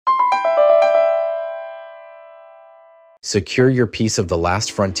Secure your piece of the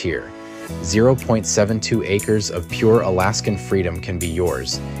last frontier. 0.72 acres of pure Alaskan freedom can be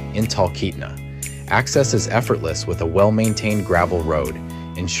yours in Talkeetna. Access is effortless with a well-maintained gravel road,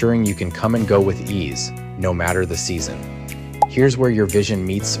 ensuring you can come and go with ease, no matter the season. Here's where your vision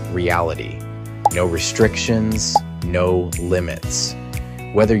meets reality. No restrictions, no limits.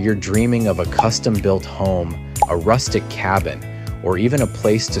 Whether you're dreaming of a custom-built home, a rustic cabin, or even a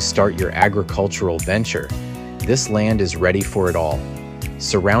place to start your agricultural venture, this land is ready for it all.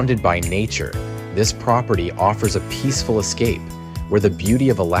 Surrounded by nature, this property offers a peaceful escape where the beauty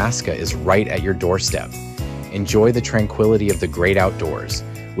of Alaska is right at your doorstep. Enjoy the tranquility of the great outdoors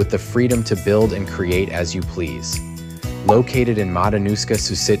with the freedom to build and create as you please. Located in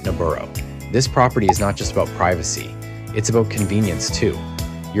Matanuska-Susitna Borough, this property is not just about privacy, it's about convenience too.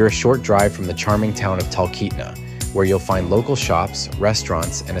 You're a short drive from the charming town of Talkeetna, where you'll find local shops,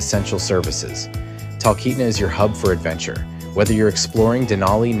 restaurants, and essential services. Talkeetna is your hub for adventure, whether you're exploring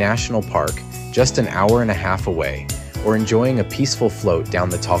Denali National Park, just an hour and a half away, or enjoying a peaceful float down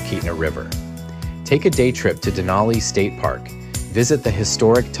the Talkeetna River. Take a day trip to Denali State Park, visit the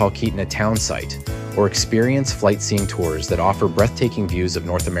historic Talkeetna town site, or experience flight-seeing tours that offer breathtaking views of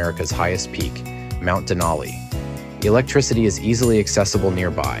North America's highest peak, Mount Denali. Electricity is easily accessible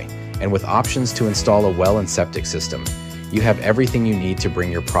nearby, and with options to install a well and septic system, you have everything you need to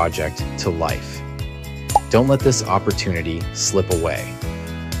bring your project to life. Don't let this opportunity slip away.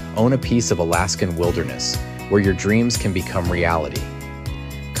 Own a piece of Alaskan wilderness, where your dreams can become reality.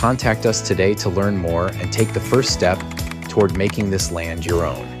 Contact us today to learn more and take the first step toward making this land your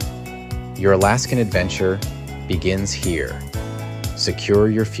own. Your Alaskan adventure begins here. Secure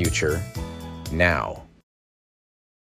your future now.